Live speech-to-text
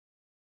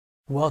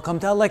Welcome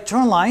to our lecture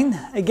online.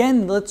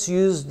 Again, let's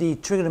use the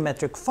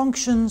trigonometric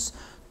functions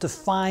to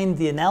find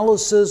the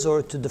analysis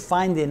or to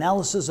define the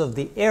analysis of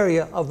the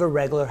area of a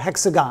regular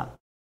hexagon.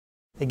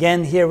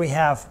 Again, here we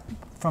have,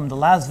 from the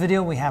last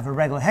video, we have a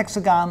regular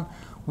hexagon.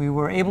 We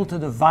were able to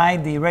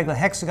divide the regular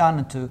hexagon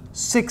into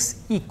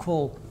 6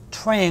 equal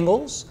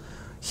triangles.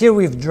 Here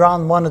we've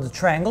drawn one of the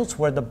triangles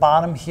where the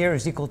bottom here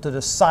is equal to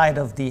the side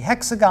of the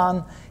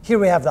hexagon. Here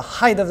we have the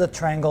height of the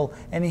triangle,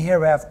 and here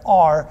we have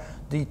R,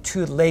 the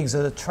 2 legs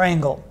of the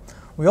triangle.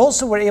 We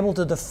also were able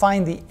to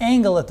define the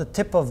angle at the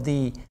tip of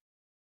the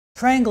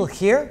triangle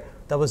here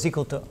that was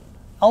equal to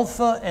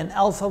alpha, and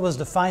alpha was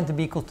defined to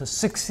be equal to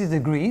 60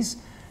 degrees.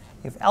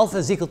 If alpha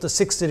is equal to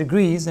 60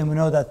 degrees, and we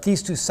know that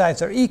these 2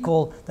 sides are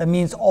equal, that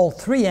means all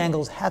 3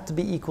 angles had to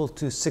be equal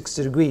to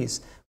 60 degrees.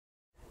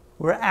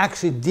 We're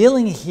actually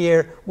dealing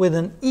here with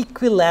an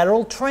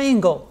equilateral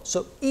triangle.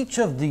 So each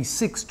of the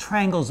 6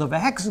 triangles of a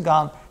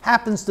hexagon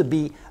happens to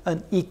be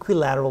an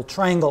equilateral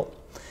triangle.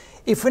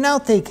 If we now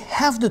take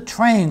half the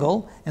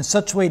triangle in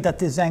such a way that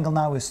this angle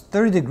now is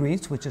 30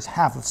 degrees, which is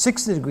half of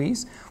 60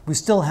 degrees, we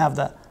still have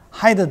the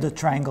height of the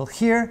triangle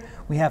here.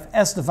 We have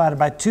s divided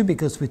by 2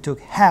 because we took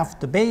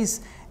half the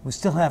base. We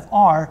still have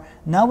r.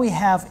 Now we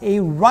have a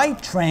right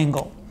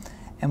triangle.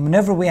 And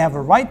whenever we have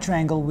a right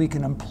triangle, we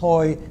can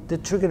employ the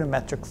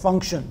trigonometric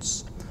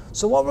functions.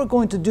 So what we're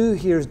going to do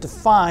here is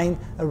define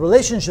a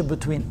relationship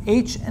between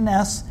h and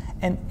s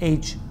and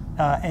s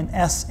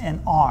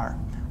and r.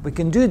 We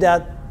can do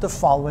that the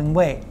following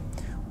way.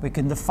 We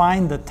can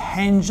define the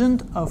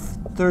tangent of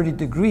 30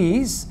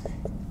 degrees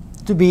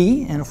to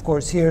be, and of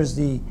course here's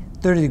the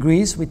 30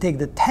 degrees, we take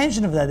the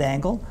tangent of that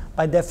angle,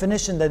 by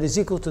definition that is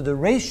equal to the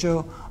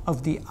ratio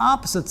of the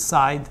opposite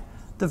side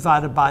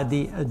divided by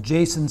the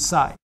adjacent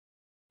side.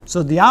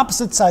 So the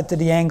opposite side to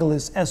the angle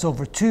is s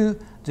over 2,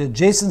 the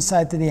adjacent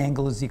side to the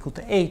angle is equal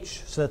to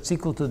h, so that's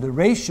equal to the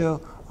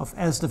ratio of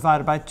s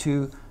divided by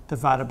 2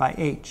 divided by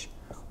h,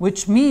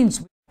 which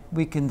means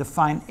we can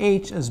define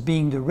h as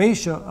being the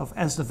ratio of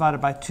s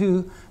divided by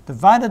 2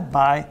 divided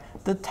by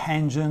the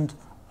tangent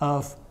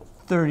of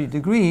 30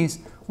 degrees,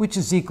 which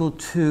is equal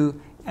to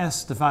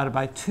s divided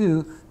by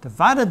 2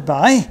 divided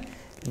by,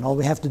 and all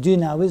we have to do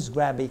now is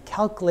grab a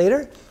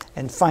calculator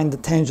and find the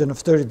tangent of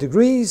 30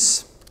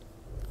 degrees,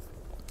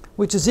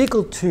 which is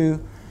equal to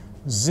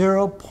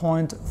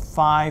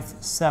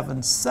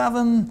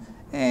 0.577,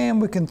 and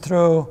we can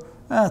throw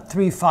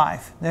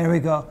 35. There we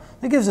go.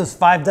 That gives us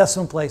 5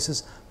 decimal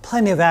places,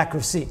 plenty of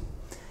accuracy.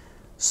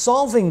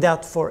 Solving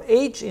that for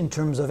h in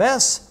terms of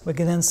s, we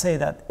can then say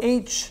that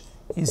h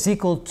is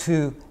equal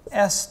to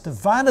s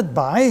divided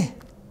by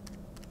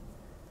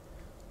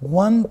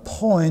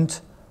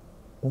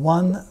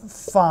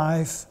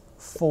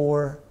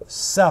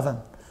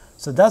 1.1547.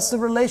 So that's the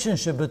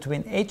relationship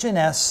between h and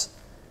s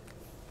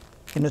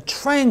in a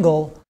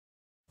triangle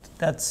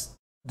that's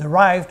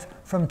derived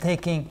from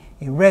taking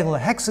a regular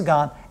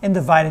hexagon and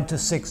dividing into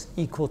 6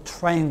 equal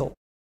triangles.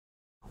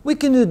 We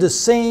can do the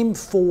same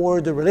for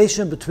the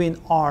relation between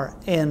r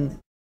and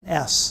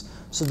s.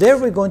 So there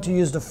we're going to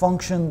use the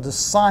function the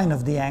sine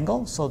of the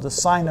angle, so the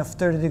sine of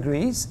 30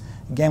 degrees.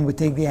 Again, we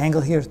take the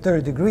angle here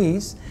 30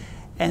 degrees,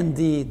 and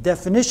the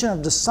definition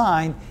of the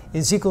sine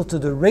is equal to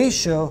the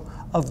ratio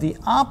of the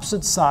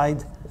opposite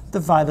side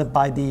divided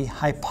by the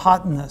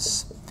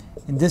hypotenuse.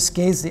 In this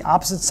case, the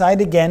opposite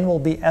side again will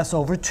be s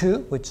over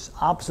 2, which is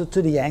opposite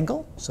to the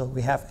angle. So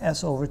we have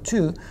s over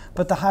 2.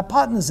 But the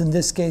hypotenuse in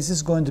this case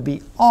is going to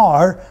be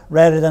r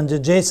rather than the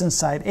adjacent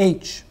side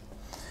h.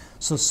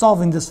 So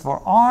solving this for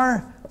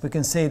r, we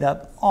can say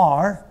that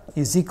r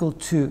is equal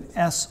to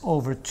s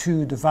over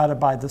 2 divided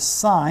by the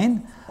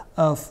sine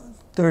of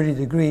 30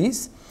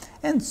 degrees.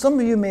 And some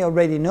of you may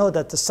already know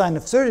that the sine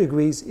of 30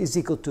 degrees is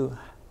equal to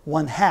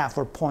 1/2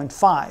 or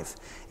 0.5.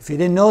 If you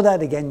didn't know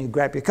that, again, you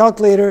grab your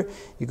calculator,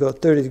 you go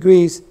 30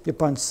 degrees, you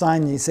punch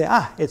sine, and you say,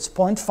 it's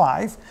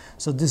 0.5.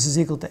 So this is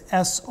equal to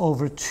s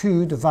over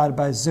 2 divided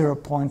by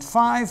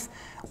 0.5,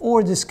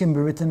 or this can be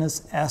written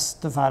as s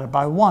divided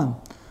by 1.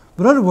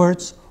 But in other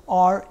words,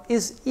 r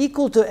is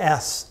equal to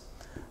s.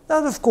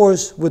 That, of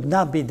course, would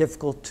not be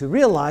difficult to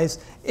realize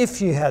if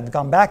you had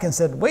gone back and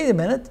said, wait a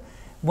minute,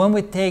 when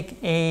we take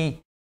a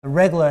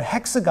regular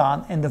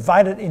hexagon and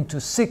divide it into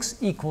 6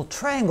 equal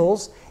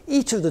triangles,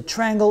 each of the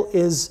triangle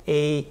is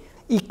a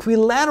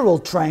equilateral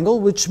triangle,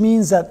 which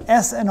means that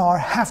s and r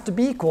have to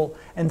be equal,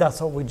 and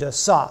that's what we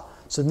just saw.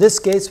 So in this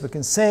case, we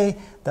can say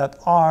that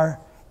r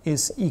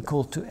is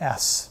equal to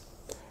s.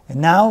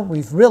 And now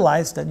we've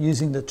realized that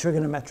using the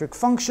trigonometric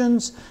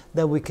functions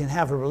that we can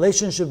have a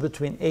relationship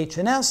between h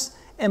and s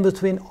and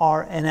between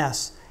r and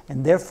s.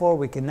 And therefore,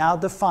 we can now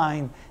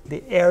define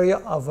the area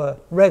of a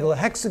regular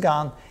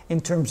hexagon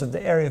in terms of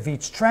the area of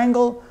each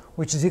triangle,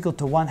 which is equal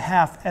to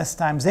 1/2 s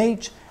times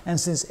h. And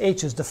since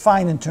h is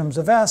defined in terms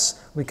of s,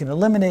 we can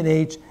eliminate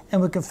h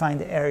and we can find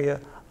the area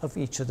of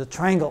each of the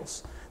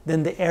triangles.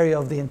 Then the area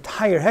of the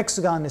entire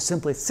hexagon is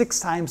simply 6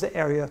 times the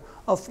area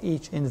of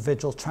each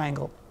individual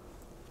triangle.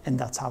 And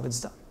that's how it's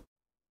done.